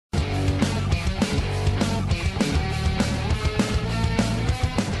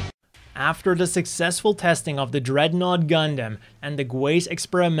After the successful testing of the Dreadnought Gundam and the Gwei's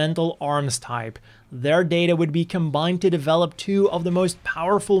experimental arms type, their data would be combined to develop two of the most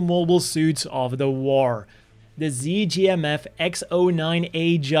powerful mobile suits of the war: the ZGMF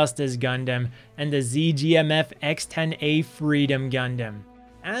X09A Justice Gundam and the ZGMF X10A Freedom Gundam.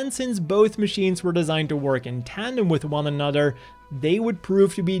 And since both machines were designed to work in tandem with one another, they would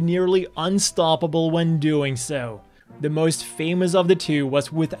prove to be nearly unstoppable when doing so. The most famous of the two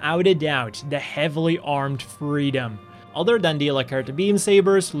was without a doubt the heavily armed Freedom. Other than the Lacerta beam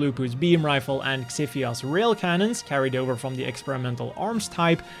sabers, Lupu's beam rifle, and Xifia's rail cannons carried over from the experimental arms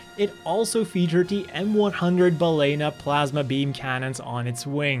type, it also featured the M100 Balena plasma beam cannons on its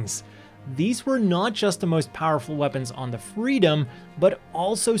wings. These were not just the most powerful weapons on the Freedom, but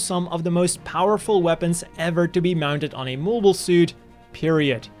also some of the most powerful weapons ever to be mounted on a mobile suit,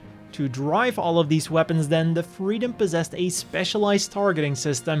 period. To drive all of these weapons then, the Freedom possessed a specialized targeting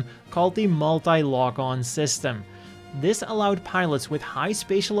system called the Multi-Lock-On system. This allowed pilots with high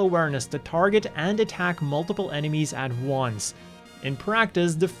spatial awareness to target and attack multiple enemies at once. In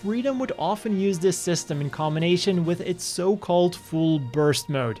practice, the Freedom would often use this system in combination with its so-called full burst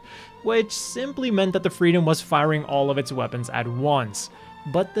mode, which simply meant that the Freedom was firing all of its weapons at once.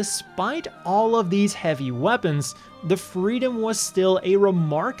 But despite all of these heavy weapons, the Freedom was still a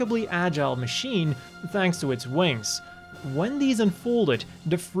remarkably agile machine thanks to its wings. When these unfolded,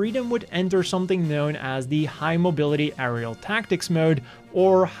 the Freedom would enter something known as the High Mobility Aerial Tactics mode,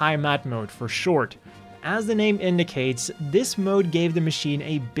 or HIMAT mode for short. As the name indicates, this mode gave the machine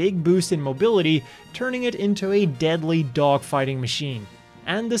a big boost in mobility, turning it into a deadly dogfighting machine.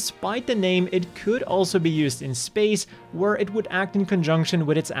 And despite the name, it could also be used in space, where it would act in conjunction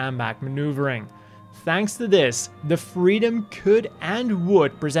with its AMBAC maneuvering. Thanks to this, the Freedom could and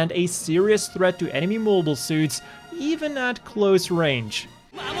would present a serious threat to enemy mobile suits, even at close range.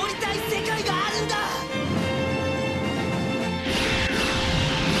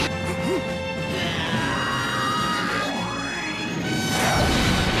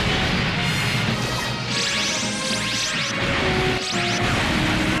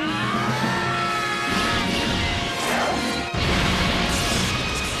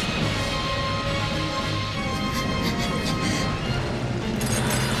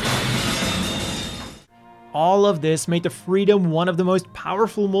 All of this made the Freedom one of the most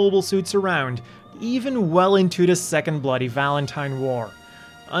powerful mobile suits around, even well into the Second Bloody Valentine War.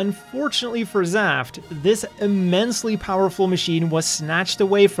 Unfortunately for Zaft, this immensely powerful machine was snatched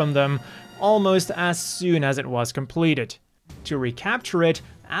away from them almost as soon as it was completed. To recapture it,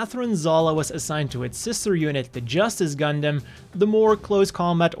 Atheron Zala was assigned to its sister unit, the Justice Gundam, the more close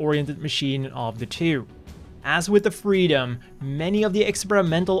combat-oriented machine of the two. As with the Freedom, many of the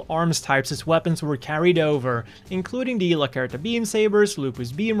experimental arms types as weapons were carried over, including the Lacerta beam sabers,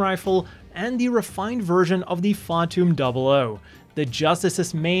 Lupu's beam rifle, and the refined version of the Fatum 00, the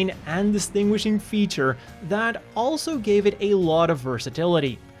Justice's main and distinguishing feature that also gave it a lot of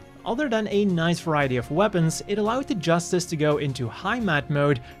versatility. Other than a nice variety of weapons, it allowed the Justice to go into HIMAT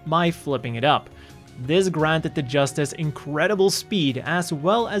mode by flipping it up. This granted the Justice incredible speed as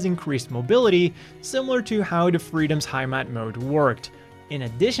well as increased mobility, similar to how the Freedom's HIMAT mode worked. In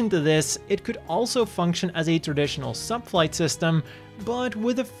addition to this, it could also function as a traditional subflight system, but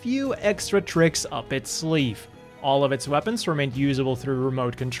with a few extra tricks up its sleeve. All of its weapons remained usable through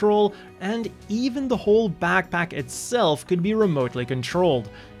remote control, and even the whole backpack itself could be remotely controlled,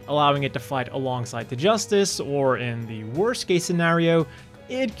 allowing it to fight alongside the Justice, or in the worst case scenario,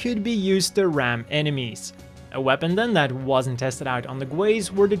 it could be used to ram enemies. A weapon then that wasn't tested out on the Gwei's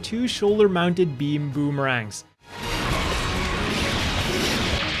were the two shoulder-mounted beam boomerangs.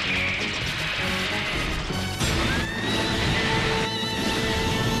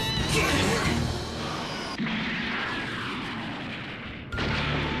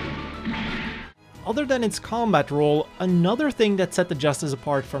 Other than its combat role, another thing that set the Justice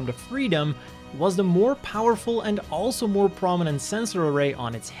apart from the Freedom was the more powerful and also more prominent sensor array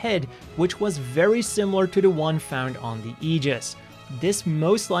on its head, which was very similar to the one found on the Aegis. This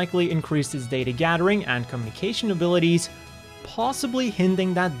most likely increased its data gathering and communication abilities, possibly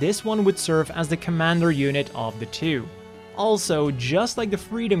hinting that this one would serve as the commander unit of the two. Also, just like the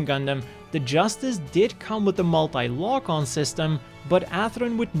Freedom Gundam, the Justice did come with the multi-lock-on system, but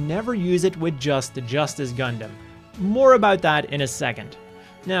Atheron would never use it with just the Justice Gundam. More about that in a second.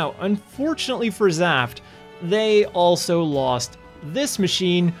 Now, unfortunately for Zaft, they also lost this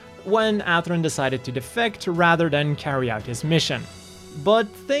machine when Atheron decided to defect rather than carry out his mission. But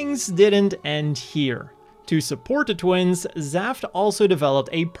things didn't end here. To support the twins, Zaft also developed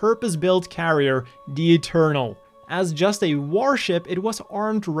a purpose-built carrier, the Eternal. As just a warship, it was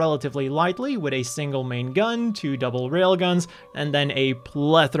armed relatively lightly with a single main gun, 2 double railguns, and then a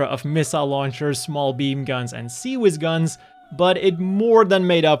plethora of missile launchers, small beam guns, and sea whiz guns, but it more than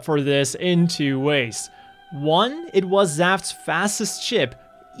made up for this in 2 ways. One, it was Zaft's fastest ship,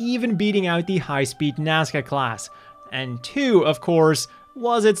 even beating out the high-speed Nazca class. And 2, of course,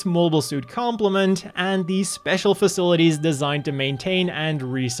 was its mobile suit complement and the special facilities designed to maintain and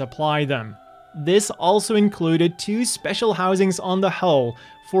resupply them. This also included 2 special housings on the hull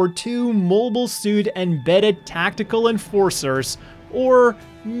for 2 mobile suit embedded tactical enforcers, or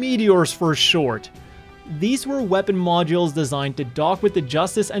METEORs for short. These were weapon modules designed to dock with the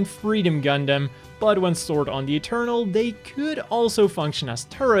Justice and Freedom Gundam, but when stored on the Eternal, they could also function as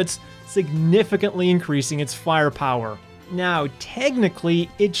turrets, significantly increasing its firepower. Now, technically,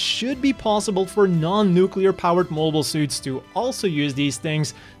 it should be possible for non-nuclear powered mobile suits to also use these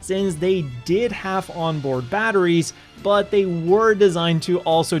things, since they did have onboard batteries, but they were designed to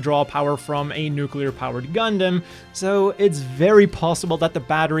also draw power from a nuclear powered Gundam, so it's very possible that the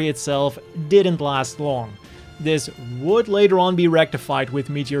battery itself didn't last long. This would later on be rectified with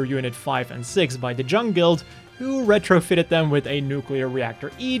Meteor Unit 5 and 6 by the Jung Guild, who retrofitted them with a nuclear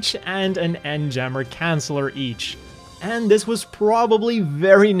reactor each and an N-jammer canceller each. And this was probably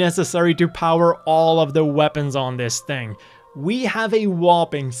very necessary to power all of the weapons on this thing. We have a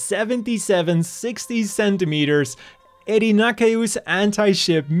whopping 77 60cm Erinakaeus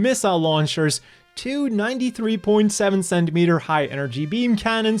anti-ship missile launchers, 2 93.7cm high energy beam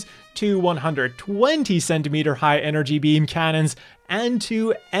cannons, 2 120cm high energy beam cannons, and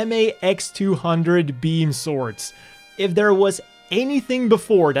 2 MAX-200 beam swords. If there was anything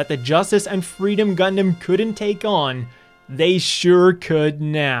before that the Justice and Freedom Gundam couldn't take on, they sure could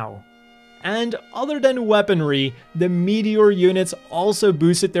now. And other than weaponry, the Meteor units also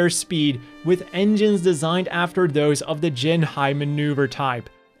boosted their speed with engines designed after those of the Jin High Maneuver type.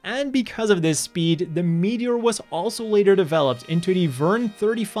 And because of this speed, the Meteor was also later developed into the Verne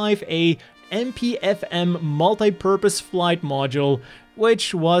 35A MPFM Multipurpose Flight Module,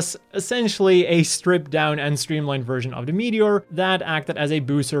 which was essentially a stripped down and streamlined version of the Meteor that acted as a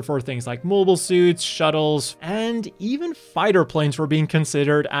booster for things like mobile suits, shuttles, and even fighter planes were being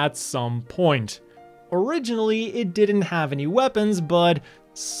considered at some point. Originally, it didn't have any weapons, but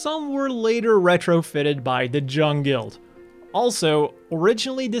some were later retrofitted by the Jung Guild. Also,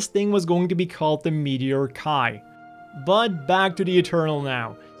 originally this thing was going to be called the Meteor Kai. But back to the Eternal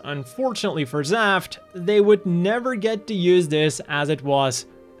now. Unfortunately for Zaft, they would never get to use this as it was,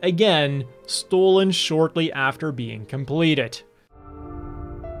 again, stolen shortly after being completed.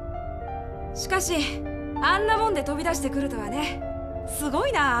 しかし、あんなもんで飛び出してくるとはね。すご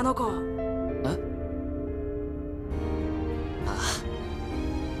いな、あの子。え？ああ。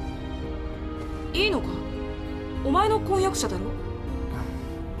いいのか？お前の婚約者だろ？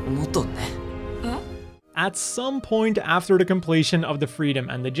もっとね。え？ At some point after the completion of the Freedom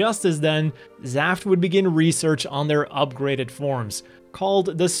and the Justice then, Zaft would begin research on their upgraded forms,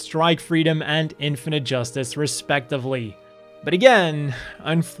 called the Strike Freedom and Infinite Justice respectively. But again,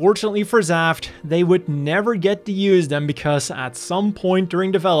 unfortunately for Zaft, they would never get to use them because at some point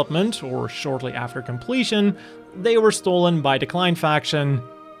during development, or shortly after completion, they were stolen by Decline Faction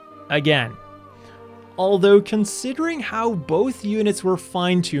again. Although considering how both units were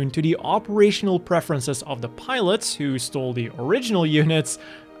fine-tuned to the operational preferences of the pilots who stole the original units,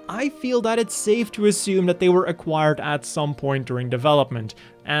 I feel that it's safe to assume that they were acquired at some point during development,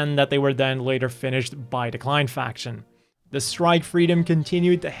 and that they were then later finished by Decline Faction. The Strike Freedom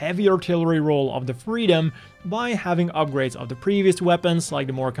continued the heavy artillery role of the Freedom by having upgrades of the previous weapons like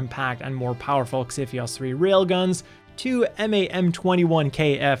the more compact and more powerful Xifios 3 railguns, 2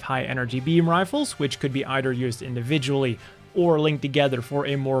 MAM-21KF high-energy beam rifles, which could be either used individually or linked together for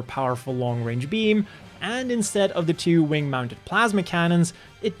a more powerful long-range beam, and instead of the 2 wing-mounted plasma cannons,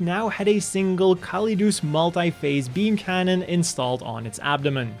 it now had a single Kalidus multi-phase beam cannon installed on its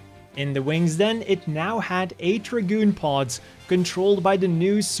abdomen. In the wings then, it now had 8 Dragoon pods controlled by the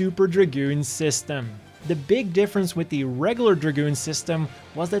new Super Dragoon system. The big difference with the regular Dragoon system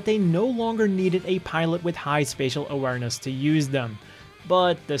was that they no longer needed a pilot with high spatial awareness to use them.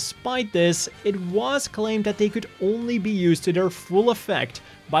 But despite this, it was claimed that they could only be used to their full effect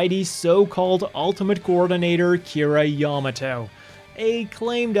by the so-called Ultimate Coordinator Kira Yamato, a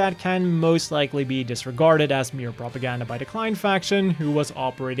claim that can most likely be disregarded as mere propaganda by Decline Faction, who was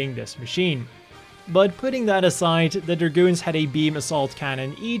operating this machine. But putting that aside, the Dragoons had a beam assault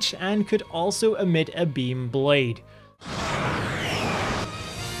cannon each and could also emit a beam blade.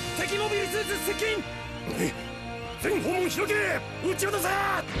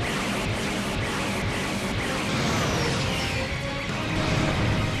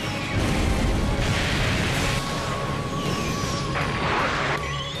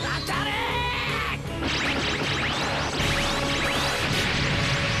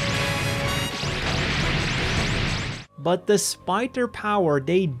 But despite their power,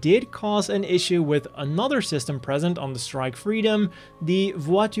 they did cause an issue with another system present on the Strike Freedom, the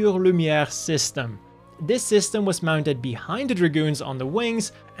Voiture Lumière system. This system was mounted behind the Dragoons on the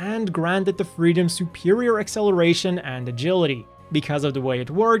wings and granted the Freedom superior acceleration and agility. Because of the way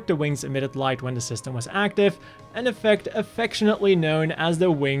it worked, the wings emitted light when the system was active, an effect affectionately known as the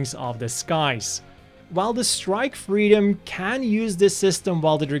Wings of the Skies. While the Strike Freedom can use this system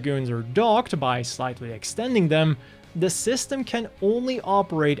while the Dragoons are docked by slightly extending them, the system can only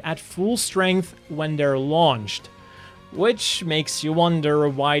operate at full strength when they're launched. Which makes you wonder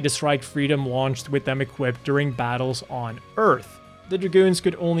why the Strike Freedom launched with them equipped during battles on Earth. The Dragoons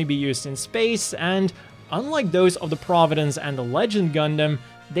could only be used in space, and unlike those of the Providence and the Legend Gundam,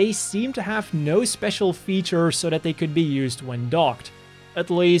 they seem to have no special features so that they could be used when docked. At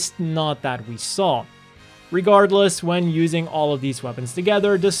least, not that we saw. Regardless, when using all of these weapons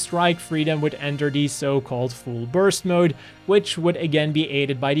together, the Strike Freedom would enter the so-called full burst mode, which would again be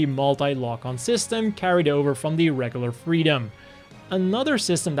aided by the multi-lock-on system carried over from the regular Freedom. Another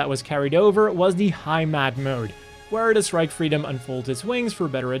system that was carried over was the high mat mode, where the Strike Freedom unfolds its wings for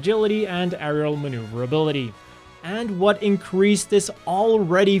better agility and aerial maneuverability. And what increased this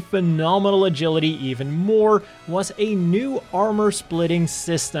already phenomenal agility even more was a new armor splitting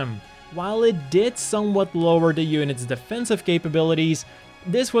system. While it did somewhat lower the unit's defensive capabilities,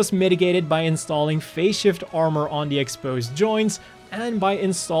 this was mitigated by installing phase shift armor on the exposed joints and by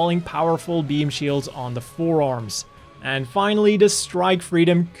installing powerful beam shields on the forearms. And finally, the Strike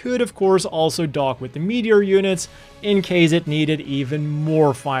Freedom could of course also dock with the METEOR units in case it needed even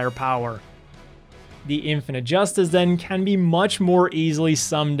more firepower. The Infinite Justice then can be much more easily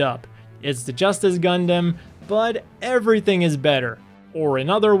summed up. It's the Justice Gundam, but everything is better. Or in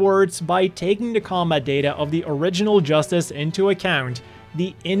other words, by taking the combat data of the original Justice into account,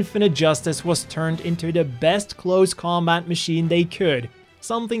 the Infinite Justice was turned into the best close combat machine they could,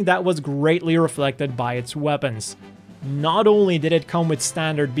 something that was greatly reflected by its weapons. Not only did it come with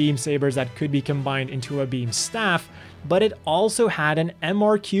standard beam sabers that could be combined into a beam staff, but it also had an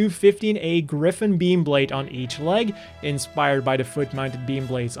MRQ-15A Griffin beam blade on each leg, inspired by the foot-mounted beam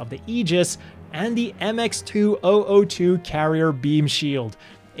blades of the Aegis, and the MX-2002 carrier beam shield,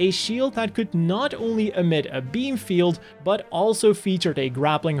 a shield that could not only emit a beam field, but also featured a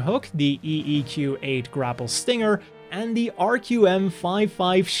grappling hook, the EEQ-8 Grapple Stinger, and the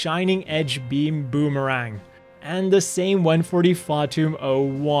RQM-55 Shining Edge Beam Boomerang. And the same went for the Fatum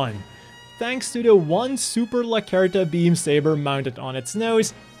 01. Thanks to the one Super Lacerta beam saber mounted on its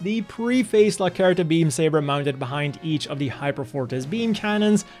nose, the pre-phase Lacerta beam saber mounted behind each of the Hyperfortis beam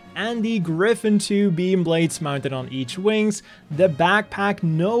cannons, and the Griffin 2 beam blades mounted on each wings, the backpack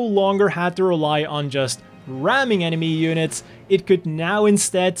no longer had to rely on just ramming enemy units, it could now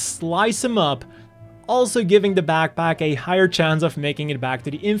instead slice them up, also giving the backpack a higher chance of making it back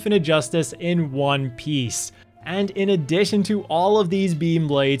to the Infinite Justice in one piece. And in addition to all of these beam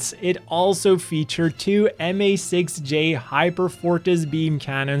blades, it also featured two MA6J Hyperfortis beam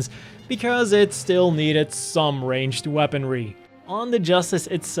cannons because it still needed some ranged weaponry. On the Justice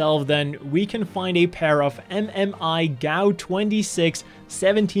itself then, we can find a pair of MMI GAU 26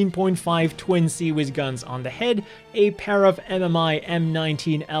 17.5 twin Seawiz guns on the head, a pair of MMI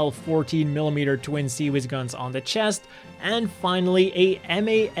M19L 14mm twin Seawiz guns on the chest, and finally a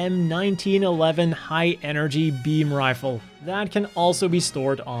MAM 1911 high energy beam rifle that can also be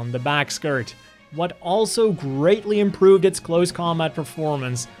stored on the back skirt. What also greatly improved its close combat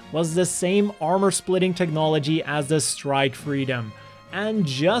performance was the same armor splitting technology as the Strike Freedom. And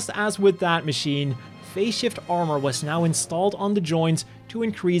just as with that machine, phase shift armor was now installed on the joints to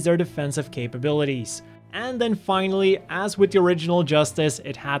increase their defensive capabilities. And then finally, as with the original Justice,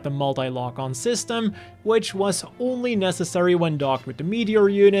 it had the multi-lock-on system, which was only necessary when docked with the METEOR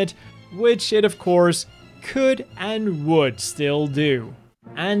unit, which it of course could and would still do.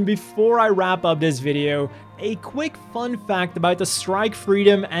 And before I wrap up this video, a quick fun fact about the Strike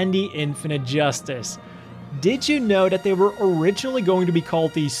Freedom and the Infinite Justice. Did you know that they were originally going to be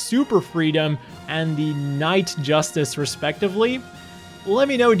called the Super Freedom and the Night Justice respectively? Let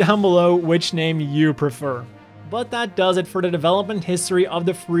me know down below which name you prefer. But that does it for the development history of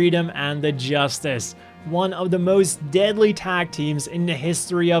the Freedom and the Justice, one of the most deadly tag teams in the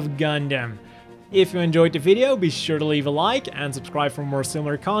history of Gundam. If you enjoyed the video, be sure to leave a like and subscribe for more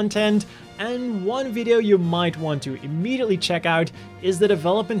similar content. And one video you might want to immediately check out is the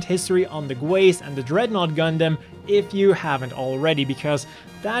development history on the Gwace and the Dreadnought Gundam if you haven't already, because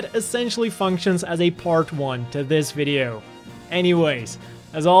that essentially functions as a part 1 to this video. Anyways,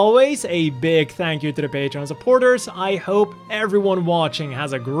 As always, a big thank you to the Patreon supporters. I hope everyone watching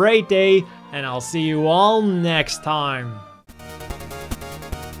has a great day, and I'll see you all next time.